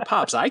 Top 3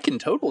 pops. I can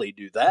totally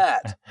do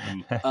that.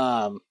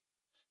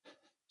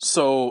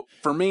 So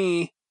for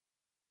me,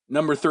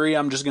 number 3,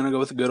 I'm just gonna go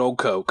with a good old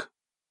Coke.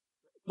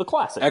 The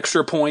classic.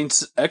 Extra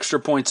points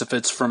if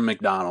it's from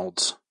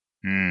McDonald's.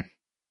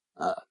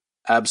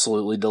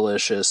 Absolutely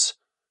delicious.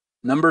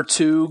 Number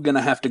 2,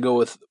 gonna have to go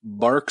with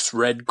Barq's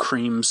Red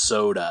Cream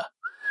Soda.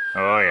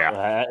 Oh yeah,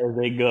 that is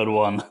a good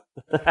one.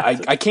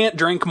 I can't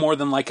drink more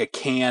than like a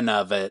can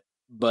of it,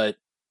 but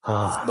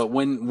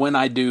when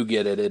I do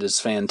get it, it is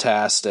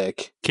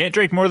fantastic. Can't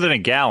drink more than a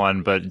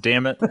gallon, but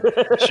damn it,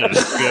 shit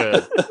is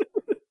good.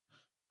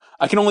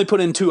 I can only put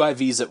in 2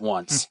 IVs at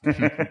once.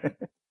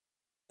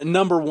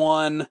 Number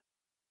 1,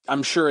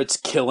 I'm sure it's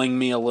killing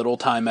me a little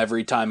time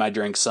every time I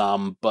drink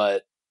some,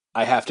 but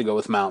I have to go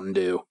with Mountain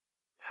Dew.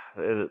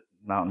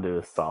 Mountain Dew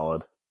is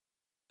solid.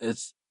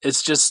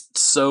 It's just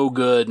so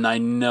good, and I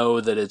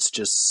know that it's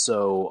just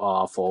so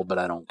awful, but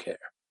I don't care.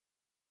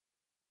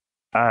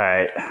 All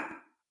right.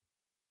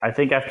 I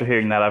think after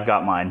hearing that, I've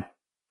got mine.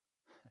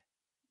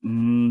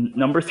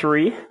 Number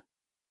 3,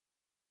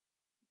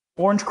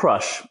 Orange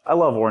Crush. I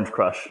love Orange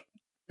Crush.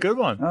 Good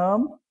one.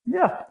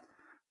 Yeah.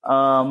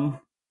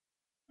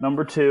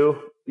 Number 2,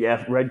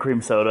 Red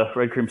Cream Soda.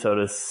 Red Cream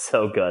Soda is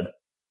so good.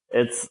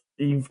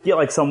 You get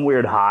like some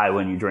weird high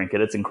when you drink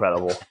it. It's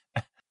incredible.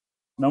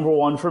 Number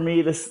 1 for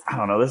me, this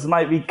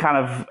might be kind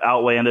of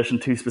outlandish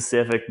and too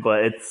specific,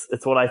 but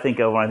it's what I think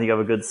of when I think of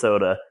a good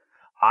soda.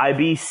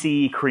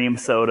 IBC cream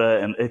soda,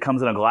 and it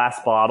comes in a glass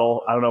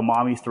bottle. I don't know,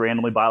 Mom used to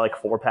randomly buy like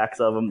 4 packs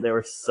of them. They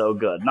were so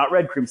good. Not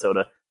red cream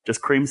soda,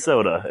 just cream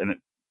soda. And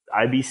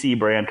IBC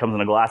brand comes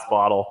in a glass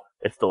bottle.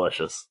 It's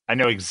delicious. I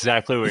know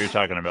exactly what you're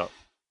talking about.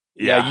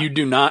 Yeah, you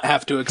do not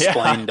have to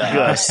explain to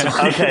us.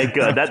 Okay,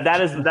 good.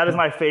 That is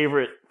my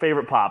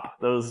favorite pop.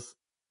 Those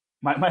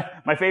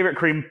my favorite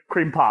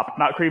cream pop,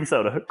 not cream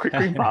soda.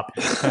 Cream pop.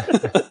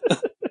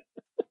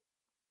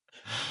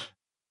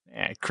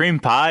 Yeah, cream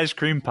pies,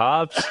 cream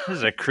pops. This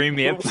is a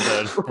creamy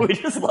episode. We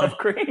just love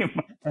cream.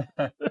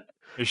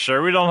 You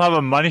sure we don't have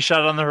a money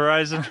shot on the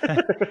horizon?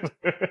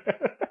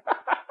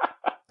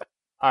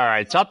 All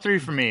right, top 3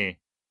 for me.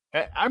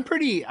 I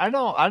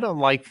don't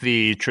like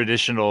the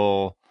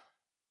traditional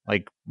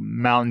like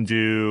Mountain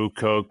Dew,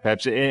 Coke,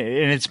 Pepsi,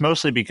 and it's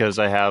mostly because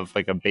I have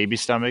like a baby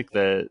stomach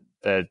that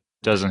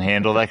doesn't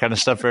handle that kind of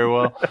stuff very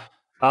well.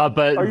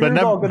 But are you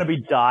all going to be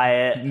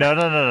diet? No.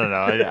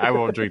 I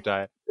won't drink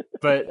diet.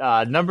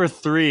 But number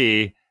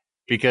 3,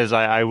 because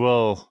I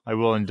will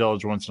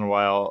indulge once in a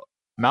while.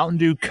 Mountain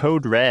Dew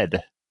Code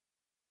Red.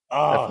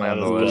 Oh, definitely on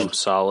the list.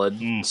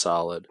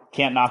 Solid.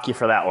 Can't knock you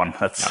for that one.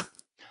 That's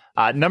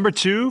number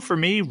 2 for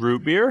me.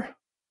 Root beer.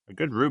 A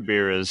good root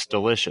beer is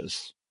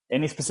delicious.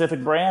 Any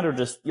specific brand, or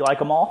just you like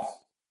them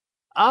all?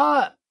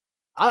 I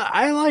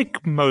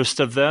like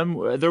most of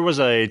them. There was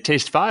a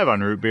Taste 5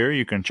 on root beer.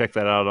 You can check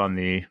that out on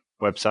the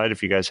website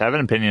if you guys have it.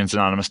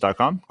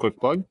 OpinionsAnonymous.com. Quick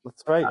plug.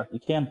 That's right. You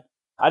can.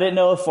 I didn't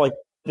know if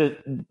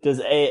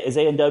is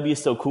A&W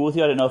still cool with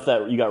you? I didn't know if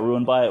that you got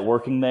ruined by it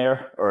working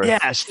there, or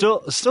yeah,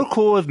 still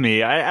cool with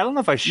me. I don't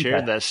know if I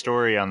shared that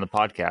story on the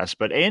podcast,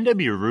 but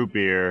A&W root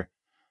beer,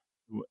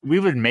 we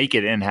would make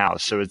it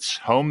in-house. So it's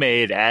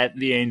homemade at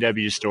the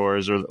A&W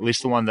stores, or at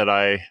least the one that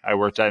I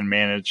worked at and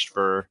managed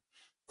for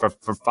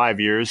 5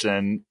 years.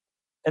 And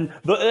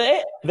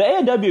the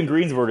A&W in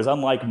Greensburg is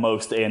unlike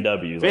most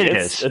A&Ws. Like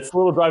it's a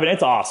little driving.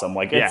 It's awesome.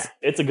 Like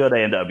it's a good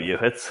A&W.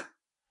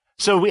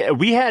 So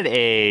we had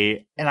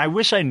and I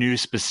wish I knew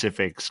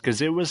specifics,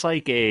 because it was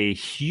like a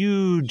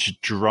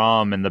huge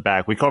drum in the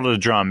back. We called it a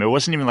drum. It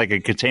wasn't even like a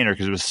container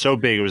because it was so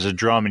big. It was a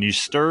drum, and you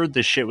stirred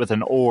the shit with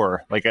an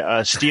oar, like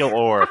a steel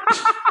oar.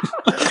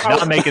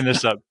 Not making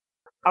this up.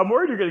 I'm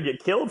worried you're going to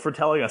get killed for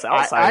telling us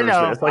I outsiders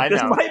know, this. Like, I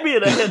this know. might be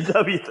an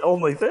A&W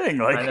only thing.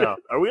 Like, I know.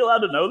 are we allowed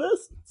to know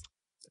this?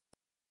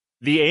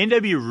 The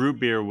A&W root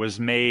beer was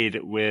made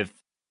with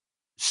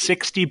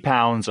 60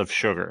 pounds of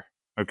sugar.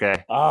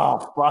 Okay.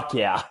 Oh, fuck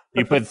yeah.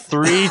 You put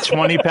 3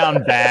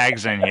 20-pound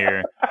bags in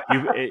here.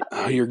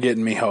 You're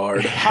getting me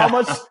hard. How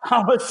much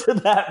did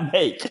that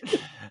make? It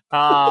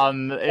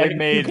Like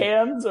made 2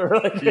 cans or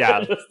like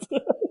Yeah. just-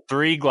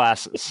 3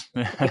 glasses.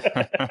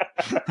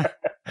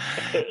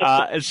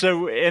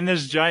 So in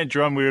this giant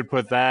drum, we would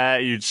put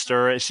that. You'd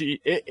stir it.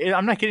 See,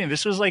 I'm not kidding.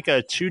 This was like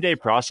a 2-day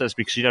process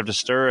because you'd have to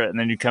stir it, and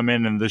then you come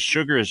in, and the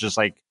sugar is just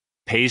like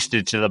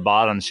pasted to the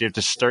bottom. So you have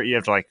to stir. You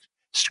have to like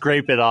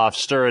scrape it off,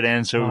 stir it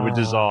in, so it would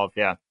dissolve.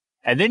 Yeah,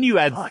 and then you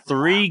add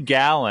 3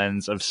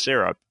 gallons of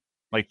syrup,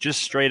 like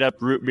just straight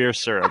up root beer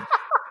syrup.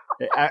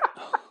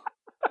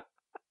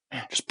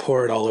 Just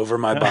pour it all over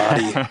my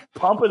body.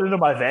 pump it into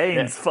my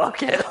veins.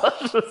 Fuck it.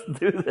 Let's just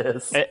do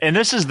this. And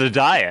this is the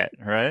diet,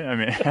 right? I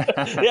mean,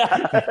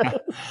 Yeah.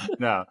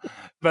 no,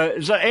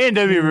 but so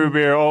A&W root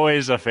beer,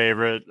 always a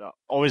favorite.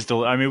 Always,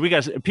 I mean,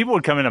 people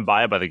would come in and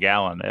buy it by the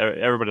gallon.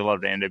 Everybody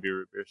loved A&W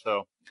root beer,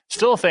 so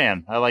still a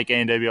fan. I like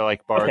A&W. I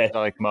like Bark. Okay. I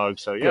like Mug.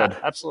 So yeah, Good.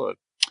 absolutely.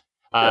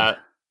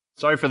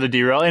 Sorry for the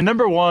derail. And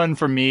number 1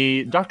 for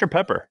me, Dr.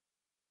 Pepper.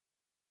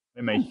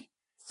 I'm a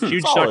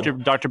huge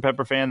Solid. Dr.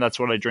 Pepper fan. That's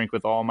what I drink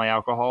with all my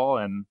alcohol,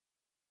 and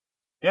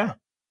yeah,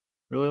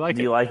 really like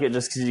Do it. you like it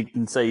just because you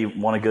can say you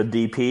want a good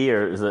DP,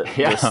 or is it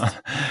Yeah, just...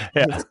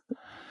 yeah.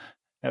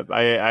 Yep,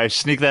 I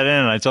sneak that in,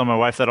 and I tell my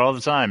wife that all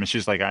the time, and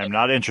she's like, "I'm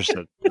not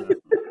interested."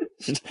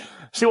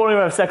 She won't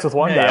even have sex with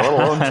one guy, Yeah.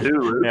 let alone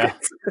 2. Yeah.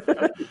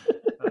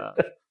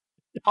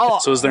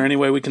 So is there any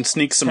way we can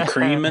sneak some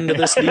cream into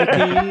this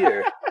DP?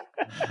 Or?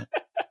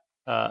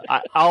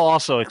 I'll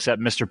also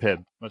accept Mr.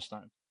 Pibb most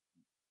times.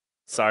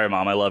 Sorry,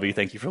 Mom. I love you.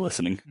 Thank you for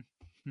listening.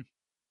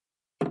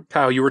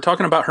 Kyle, you were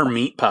talking about her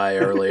meat pie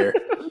earlier.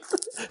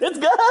 It's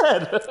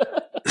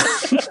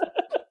good.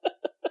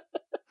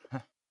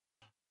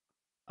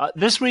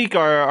 This week,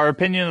 our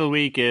opinion of the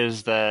week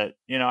is that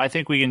I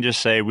think we can just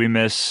say we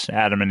miss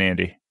Adam and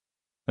Andy.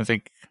 I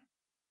think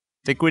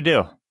we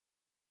do.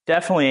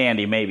 Definitely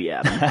Andy, maybe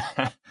Adam.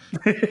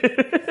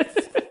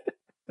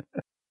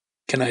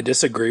 Can I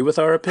disagree with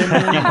our opinion?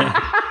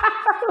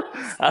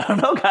 I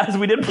don't know, guys.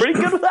 We did pretty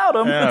good without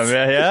him.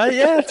 Yeah,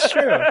 it's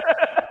true.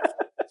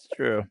 It's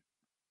true.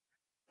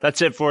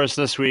 That's it for us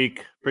this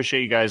week.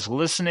 Appreciate you guys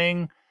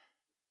listening.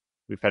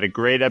 We've had a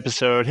great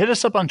episode. Hit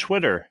us up on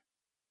Twitter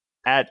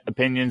at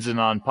Opinions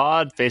Anon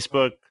Pod,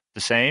 Facebook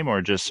the same,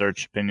 or just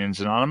search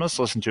Opinions Anonymous.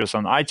 Listen to us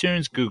on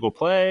iTunes, Google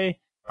Play,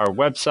 our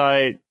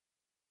website.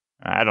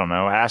 I don't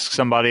know. Ask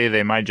somebody.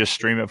 They might just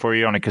stream it for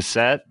you on a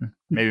cassette.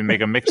 Maybe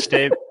make a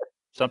mixtape,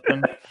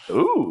 something.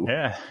 Ooh.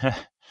 Yeah.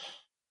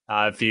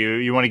 If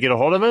you want to get a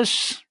hold of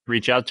us,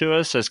 reach out to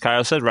us. As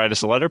Kyle said, write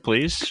us a letter,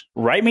 please.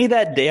 Write me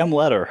that damn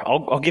letter.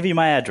 I'll give you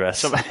my address.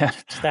 Somebody,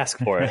 Just ask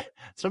for it.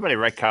 somebody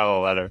write Kyle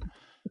a letter.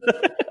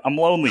 I'm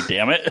lonely,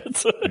 damn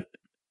it.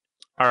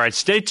 All right,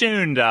 stay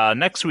tuned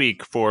next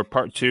week for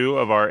part 2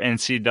 of our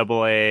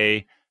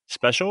NCAA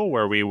special,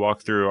 where we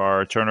walk through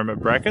our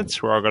tournament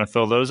brackets. We're all going to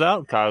fill those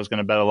out. Kyle's going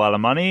to bet a lot of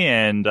money,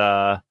 and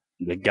The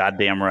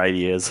goddamn right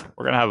he is.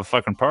 we're going to have a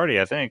fucking party,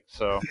 I think.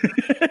 So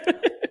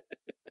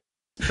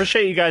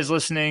appreciate you guys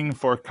listening.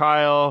 For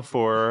Kyle,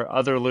 for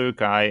other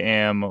Luke, I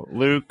am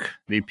Luke,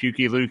 the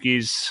Pukey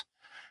Lukies,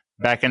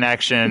 back in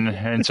action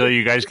until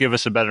you guys give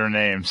us a better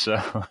name. So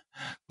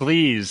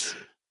please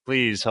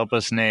help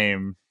us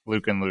name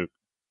Luke and Luke.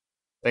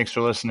 Thanks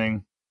for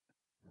listening.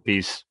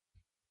 Peace.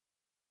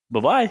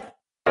 Bye-bye.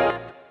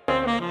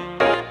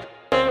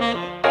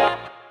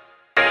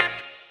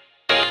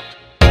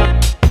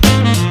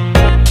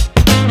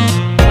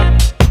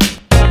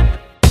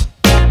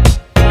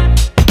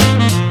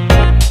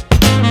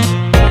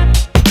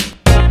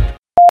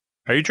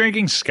 Are you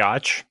drinking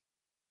scotch?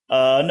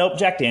 Nope,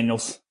 Jack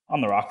Daniels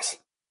on the rocks.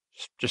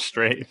 Just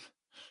straight?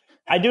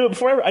 I do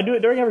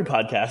it during every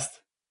podcast.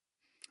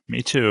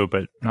 Me too,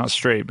 but not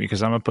straight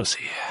because I'm a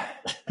pussy.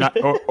 Not,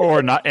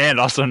 or not, and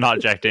also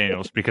not Jack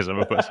Daniels because I'm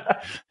a pussy.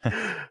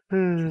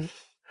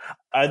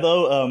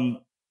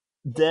 Although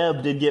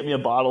Deb did get me a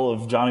bottle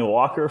of Johnny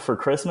Walker for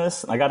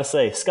Christmas. I gotta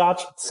say,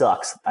 scotch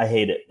sucks. I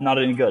hate it. Not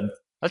any good.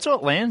 That's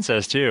what Lan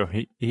says too.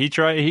 He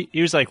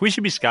was like, we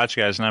should be Scotch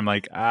guys, and I'm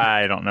like,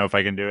 I don't know if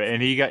I can do it.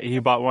 And he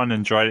bought one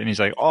and tried it, and he's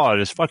like, oh, it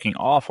is fucking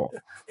awful.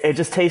 It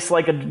just tastes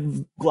like a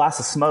glass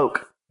of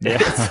smoke. Yeah.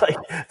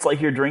 It's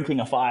like you're drinking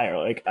a fire.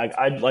 Like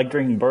I like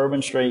drinking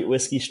bourbon straight,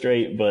 whiskey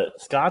straight,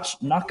 but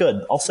scotch not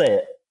good. I'll say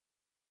it.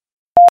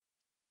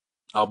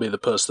 I'll be the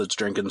puss that's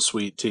drinking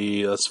sweet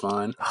tea. That's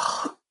fine.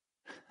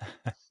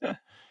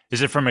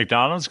 Is it from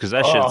McDonald's? Because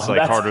that shit's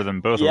like harder than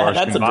both of ours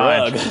that's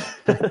combined.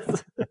 a drug.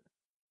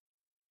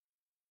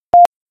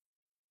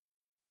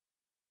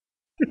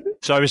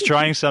 So I was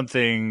trying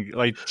something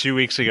like 2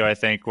 weeks ago, I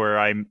think,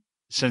 where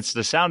since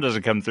the sound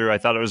doesn't come through, I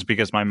thought it was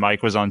because my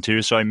mic was on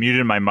too. So I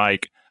muted my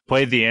mic,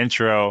 played the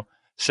intro,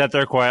 sat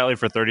there quietly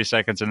for 30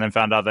 seconds, and then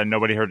found out that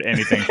nobody heard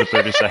anything for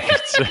 30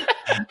 seconds.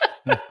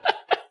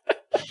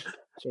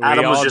 So we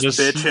Adam was all just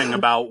bitching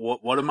about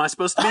what am I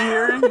supposed to be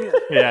hearing?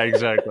 Yeah,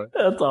 exactly.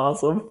 That's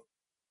awesome.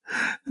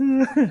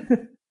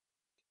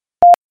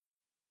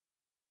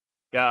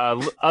 Yeah,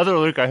 other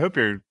Luke, I hope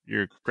your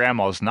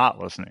grandma's not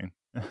listening.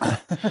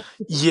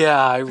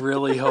 Yeah, I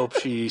really hope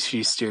she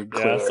steered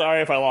clear. Yeah,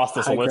 sorry if I lost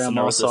us a Hi, listener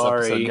Grandma, with this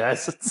sorry. episode,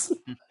 guys.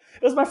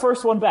 It was my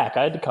first one back.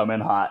 I had to come in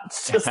hot.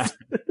 It's just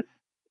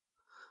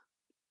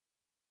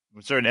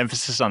Was there an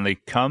emphasis on the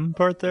cum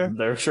part there?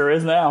 there sure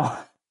is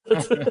now.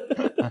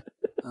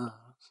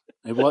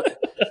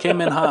 It came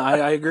in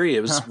hot. I agree.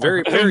 It was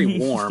very, very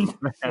warm.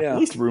 At Yeah.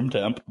 least room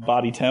temp,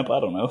 body temp. I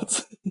don't know.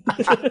 It's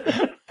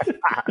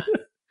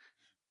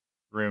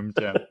Room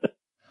temp.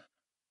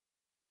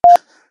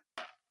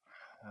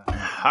 All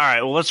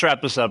right, well, let's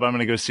wrap this up. I'm going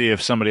to go see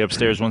if somebody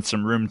upstairs wants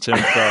some room temp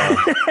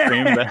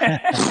cream.